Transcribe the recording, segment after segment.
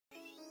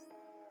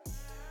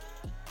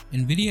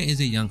Nvidia is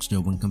a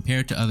youngster when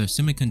compared to other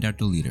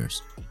semiconductor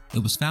leaders.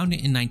 It was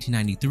founded in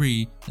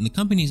 1993, and the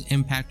company's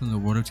impact on the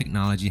world of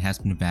technology has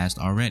been vast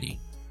already.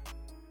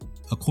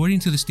 According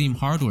to the Steam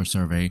hardware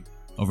survey,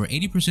 over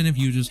 80% of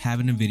users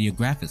have an Nvidia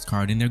graphics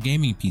card in their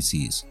gaming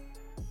PCs,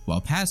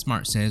 while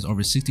PassSmart says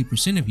over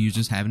 60% of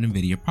users have an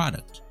Nvidia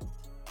product.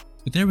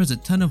 But there was a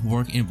ton of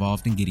work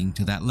involved in getting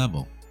to that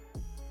level.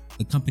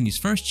 The company's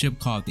first chip,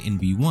 called the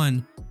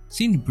NV1,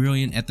 seemed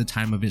brilliant at the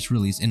time of its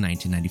release in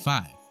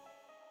 1995.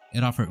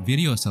 It offered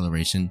video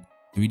acceleration,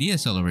 3D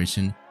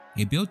acceleration,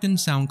 a built-in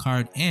sound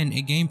card, and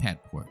a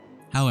gamepad port.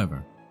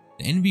 However,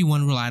 the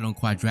NV1 relied on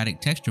quadratic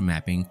texture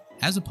mapping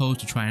as opposed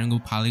to triangle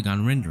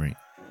polygon rendering,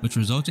 which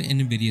resulted in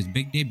Nvidia's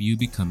big debut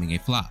becoming a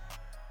flop.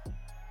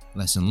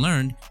 Lesson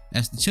learned,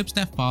 as the chips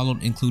that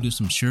followed included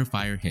some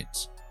surefire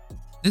hits.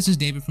 This is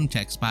David from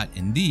TechSpot,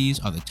 and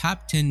these are the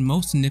top 10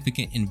 most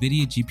significant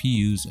Nvidia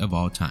GPUs of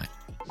all time.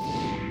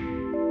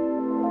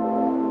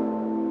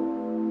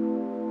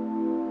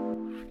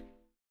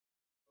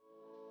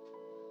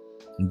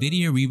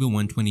 Nvidia RIVA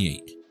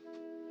 128.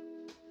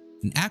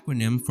 An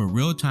acronym for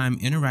Real-Time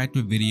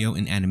Interactive Video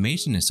and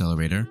Animation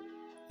Accelerator,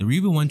 the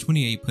RIVA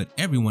 128 put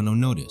everyone on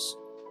notice.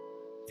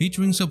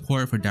 Featuring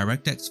support for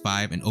DirectX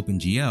 5 and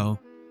OpenGL,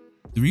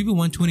 the RIVA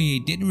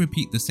 128 didn't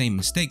repeat the same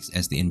mistakes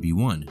as the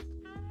NV1.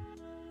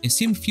 It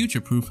seemed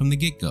future-proof from the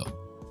get-go,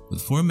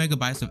 with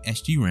 4MB of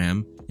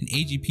SG-RAM and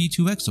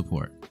AGP2X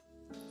support.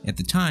 At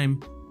the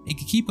time, it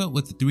could keep up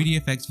with the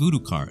 3DFX Voodoo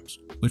cards,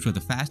 which were the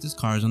fastest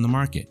cards on the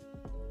market.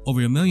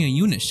 Over 1 million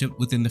units shipped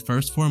within the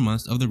first 4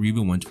 months of the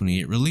RIVA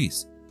 128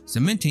 release,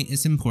 cementing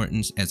its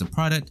importance as a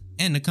product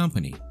and a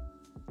company.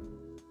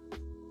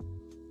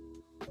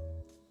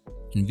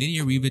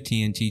 Nvidia RIVA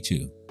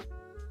TNT2.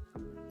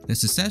 The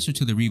successor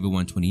to the RIVA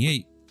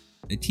 128,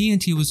 the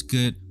TNT was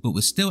good but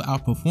was still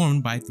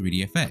outperformed by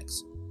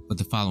 3DFX, but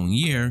the following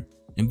year,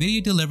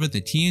 Nvidia delivered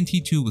the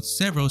TNT2 with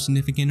several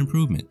significant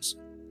improvements.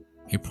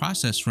 A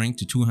process shrink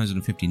to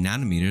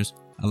 250nm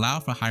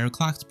allowed for higher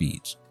clock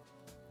speeds,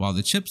 while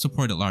the chip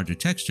supported larger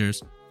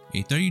textures,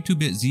 a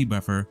 32-bit Z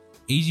buffer,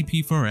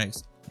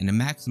 AGP4X, and a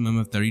maximum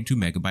of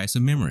 32MB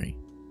of memory.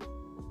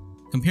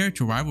 Compared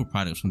to rival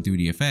products from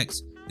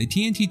 3DFX, the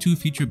TNT2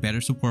 featured better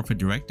support for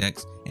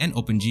DirectX and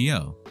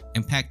OpenGL,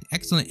 and packed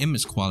excellent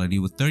image quality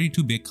with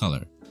 32-bit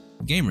color.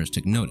 Gamers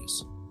took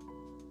notice.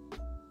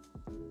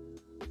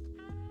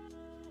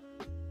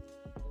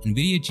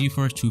 Nvidia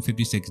GeForce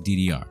 256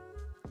 DDR.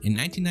 In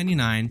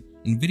 1999,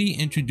 Nvidia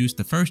introduced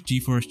the first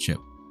GeForce chip,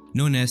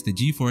 known as the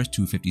GeForce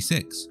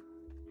 256.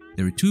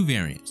 There were two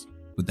variants,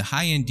 with the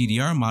high-end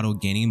DDR model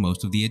gaining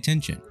most of the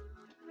attention.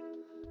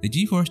 The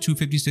GeForce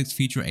 256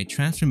 featured a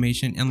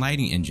transformation and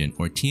lighting engine,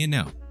 or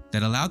TNL,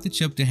 that allowed the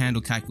chip to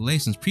handle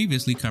calculations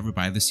previously covered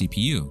by the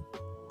CPU.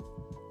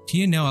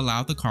 TNL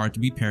allowed the card to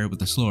be paired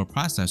with a slower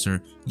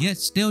processor, yet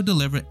still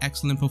delivered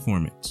excellent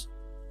performance.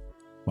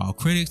 While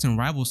critics and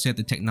rivals said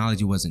the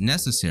technology wasn't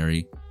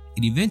necessary,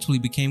 it eventually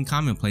became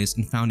commonplace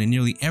and found in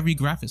nearly every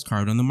graphics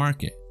card on the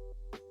market.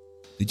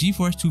 The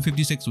GeForce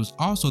 256 was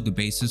also the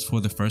basis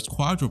for the first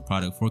Quadro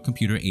product for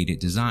computer-aided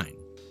design.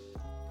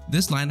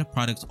 This line of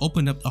products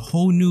opened up a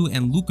whole new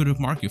and lucrative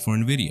market for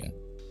Nvidia.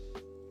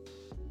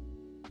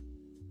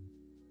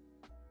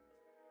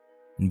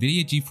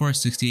 Nvidia GeForce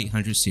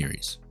 6800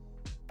 series.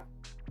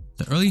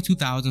 The early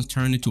 2000s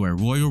turned into a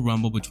royal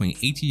rumble between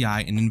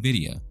ATI and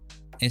Nvidia,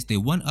 as they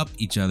one-upped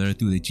each other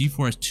through the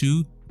GeForce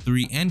 2,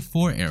 3, and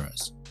 4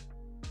 eras.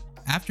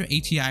 After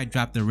ATI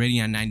dropped the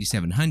Radeon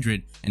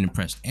 9700 and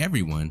impressed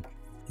everyone,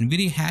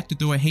 Nvidia had to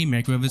throw a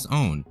haymaker of its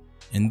own,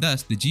 and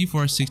thus the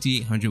GeForce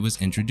 6800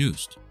 was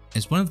introduced.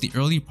 As one of the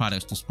early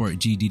products to support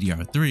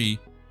GDDR3,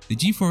 the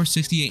GeForce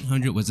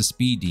 6800 was a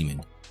speed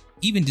demon,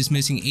 even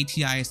dismissing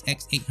ATI's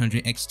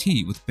X800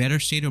 XT with better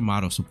shader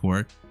model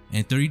support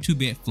and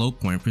 32-bit float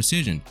point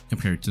precision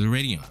compared to the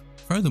Radeon.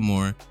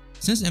 Furthermore,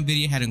 since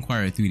Nvidia had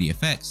acquired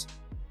 3DFX,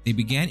 they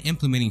began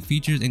implementing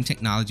features and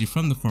technology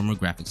from the former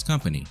graphics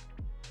company.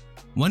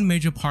 One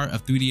major part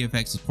of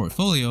 3DFX's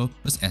portfolio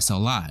was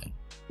SLI,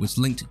 which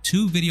linked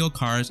two video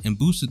cards and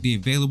boosted the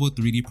available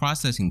 3D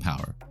processing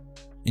power.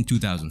 In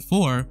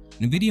 2004,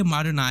 Nvidia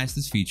modernized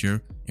this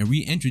feature and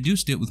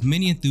reintroduced it, with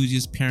many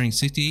enthusiasts pairing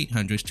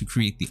 6800s to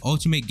create the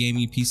ultimate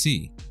gaming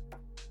PC.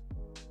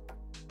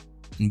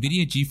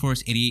 Nvidia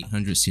GeForce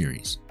 8800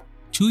 series.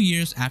 2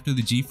 years after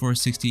the GeForce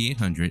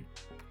 6800,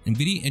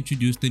 Nvidia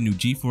introduced the new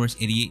GeForce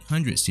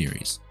 8800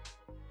 series.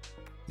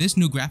 This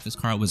new graphics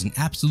card was an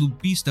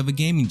absolute beast of a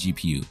gaming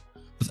GPU,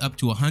 with up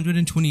to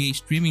 128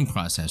 streaming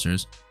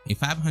processors, a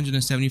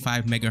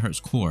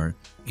 575MHz core,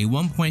 a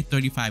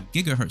 1.35GHz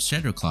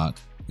shader clock,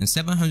 and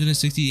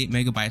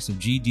 768MB of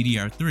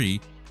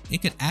GDDR3.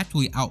 It could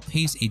actually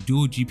outpace a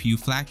dual GPU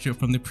flagship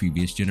from the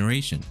previous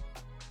generation.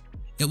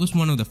 It was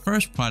one of the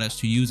first products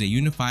to use a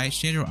unified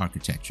shader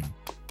architecture.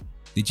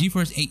 The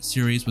GeForce 8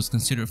 series was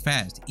considered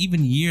fast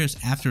even years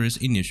after its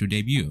initial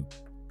debut.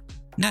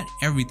 Not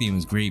everything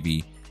was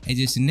gravy, as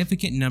a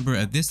significant number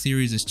of this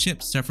series'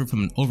 chips suffered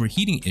from an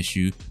overheating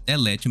issue that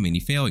led to many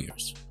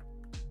failures.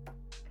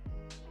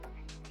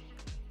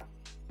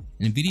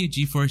 Nvidia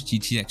GeForce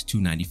GTX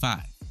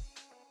 295.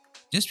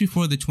 Just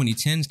before the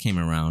 2010s came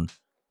around,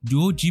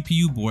 dual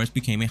GPU boards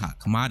became a hot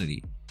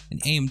commodity,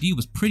 and AMD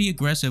was pretty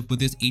aggressive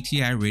with its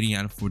ATI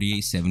Radeon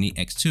 4870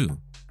 X2.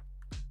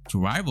 To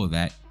rival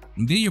that,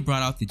 Nvidia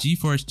brought out the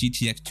GeForce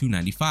GTX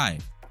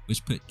 295,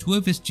 which put two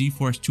of its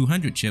GeForce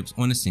 200 chips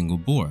on a single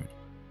board.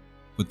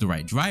 With the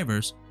right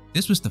drivers,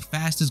 this was the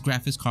fastest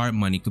graphics card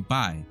money could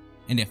buy,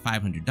 and at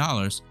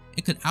 $500,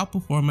 it could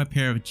outperform a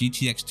pair of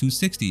GTX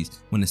 260s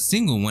when a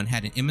single one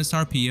had an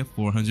MSRP of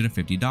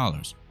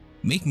 $450,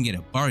 making it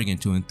a bargain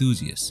to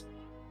enthusiasts.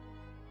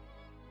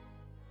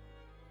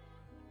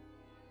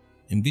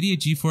 Nvidia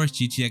GeForce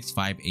GTX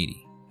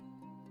 580.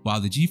 While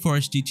the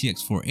GeForce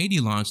GTX 480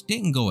 launch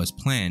didn't go as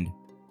planned,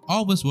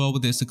 all was well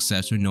with its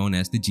successor known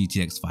as the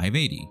GTX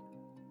 580.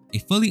 A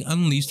fully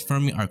unleashed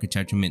firmware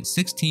architecture meant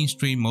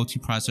 16-string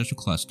multiprocessor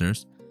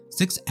clusters,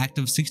 6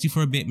 active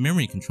 64-bit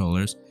memory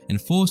controllers, and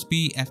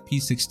full-speed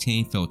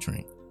FP16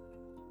 filtering.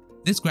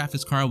 This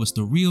graphics card was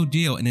the real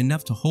deal and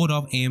enough to hold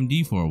off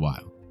AMD for a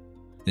while.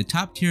 The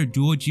top-tier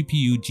dual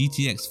GPU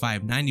GTX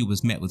 590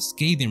 was met with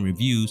scathing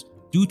reviews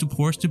due to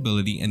poor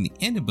stability and the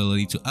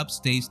inability to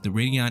upstage the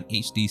Radeon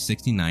HD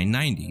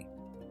 6990.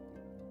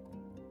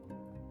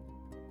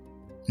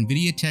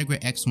 Nvidia Tegra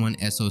X1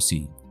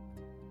 SoC.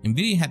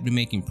 Nvidia had been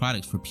making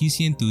products for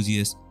PC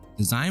enthusiasts,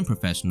 design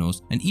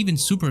professionals, and even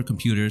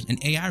supercomputers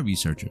and AI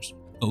researchers,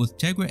 but with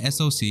Tegra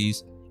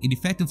SoCs, it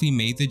effectively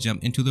made the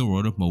jump into the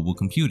world of mobile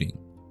computing.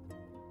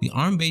 The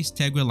ARM-based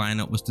Tegra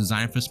lineup was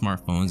designed for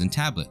smartphones and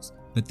tablets,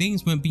 but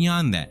things went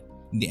beyond that,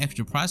 and the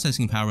extra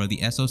processing power of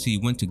the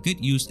SoC went to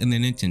good use in the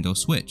Nintendo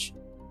Switch.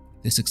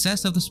 The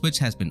success of the Switch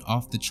has been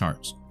off the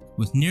charts,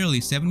 with nearly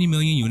 70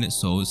 million units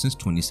sold since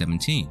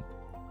 2017.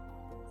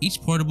 Each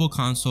portable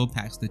console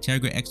packs the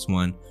Tegra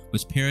X1,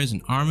 which pairs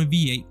an ARM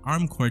V8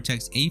 ARM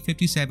Cortex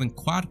A57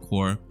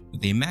 quad-core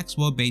with a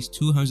Maxwell-based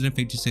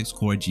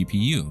 256-core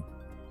GPU.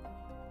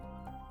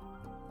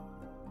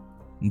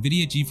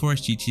 Nvidia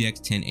GeForce GTX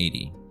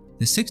 1080.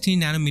 The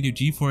 16nm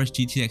GeForce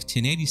GTX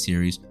 1080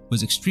 series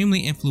was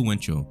extremely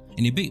influential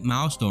and a big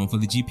milestone for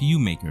the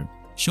GPU maker,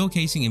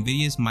 showcasing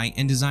Nvidia's might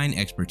and design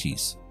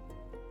expertise.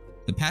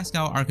 The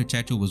Pascal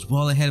architecture was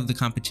well ahead of the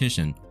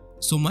competition,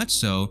 so much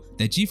so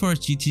that GeForce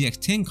GTX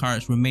 10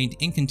 cards remained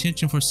in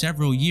contention for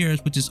several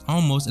years, which is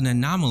almost an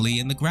anomaly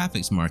in the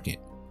graphics market.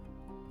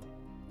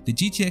 The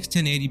GTX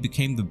 1080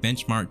 became the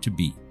benchmark to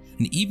beat,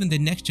 and even the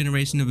next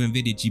generation of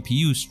Nvidia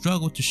GPUs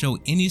struggled to show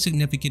any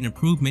significant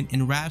improvement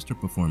in raster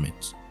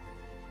performance.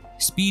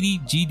 Speedy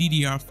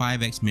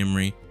GDDR5X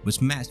memory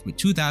was matched with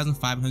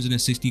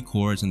 2,560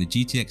 cores in the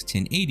GTX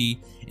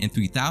 1080 and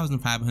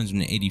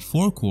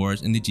 3,584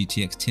 cores in the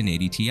GTX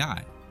 1080 Ti,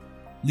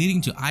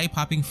 leading to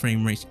eye-popping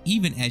frame rates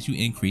even as you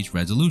increase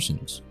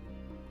resolutions.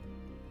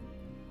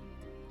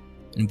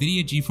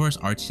 Nvidia GeForce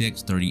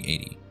RTX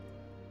 3080.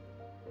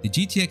 The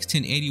GTX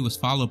 1080 was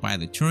followed by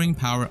the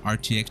Turing-powered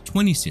RTX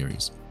 20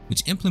 series,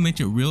 which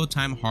implemented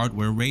real-time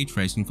hardware ray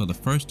tracing for the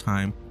first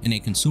time in a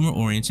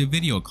consumer-oriented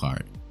video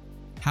card.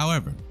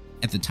 However,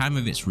 at the time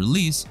of its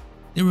release,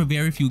 there were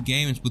very few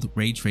games with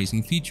ray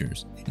tracing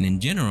features, and in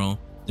general,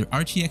 the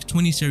RTX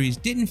 20 series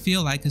didn't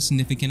feel like a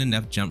significant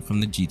enough jump from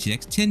the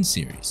GTX 10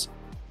 series.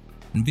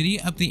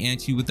 Nvidia upped the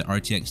ante with the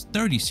RTX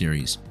 30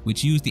 series,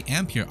 which used the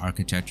Ampere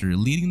architecture,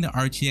 leading the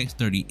RTX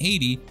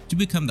 3080 to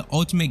become the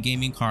ultimate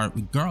gaming card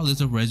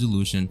regardless of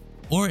resolution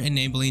or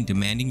enabling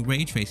demanding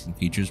ray tracing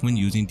features when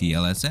using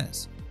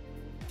DLSS.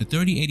 The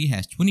 3080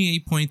 has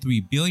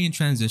 28.3 billion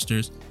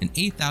transistors and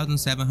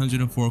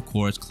 8,704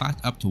 cores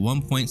clocked up to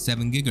 1.7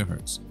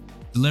 GHz,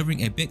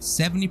 delivering a big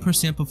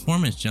 70%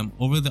 performance jump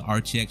over the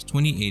RTX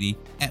 2080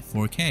 at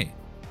 4K.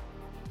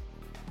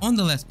 On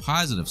the less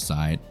positive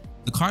side,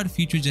 the card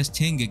features just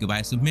 10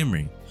 GB of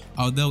memory,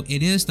 although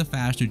it is the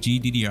faster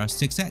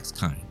GDDR6X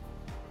kind.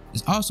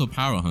 It's also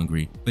power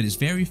hungry, but it's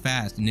very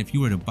fast, and if you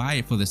were to buy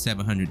it for the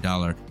 $700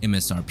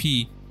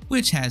 MSRP,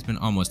 which has been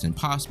almost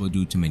impossible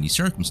due to many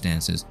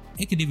circumstances,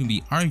 it could even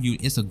be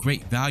argued it's a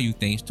great value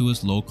thanks to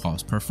its low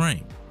cost per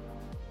frame.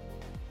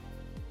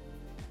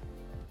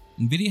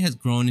 Nvidia has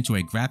grown into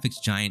a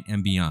graphics giant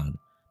and beyond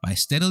by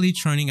steadily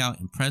churning out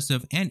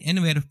impressive and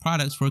innovative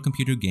products for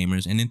computer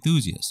gamers and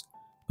enthusiasts,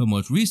 but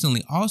most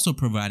recently also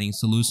providing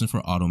solutions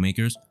for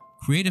automakers,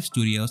 creative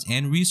studios,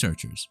 and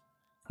researchers,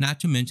 not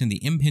to mention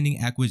the impending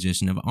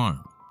acquisition of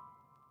ARM.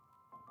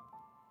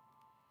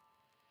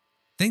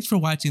 Thanks for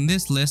watching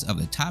this list of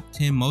the top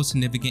 10 most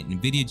significant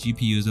Nvidia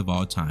GPUs of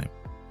all time.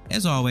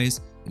 As always,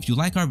 if you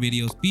like our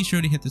videos, be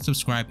sure to hit the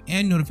subscribe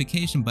and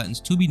notification buttons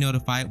to be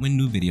notified when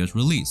new videos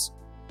release.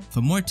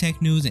 For more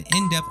tech news and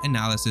in-depth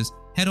analysis,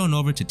 head on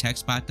over to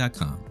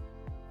TechSpot.com.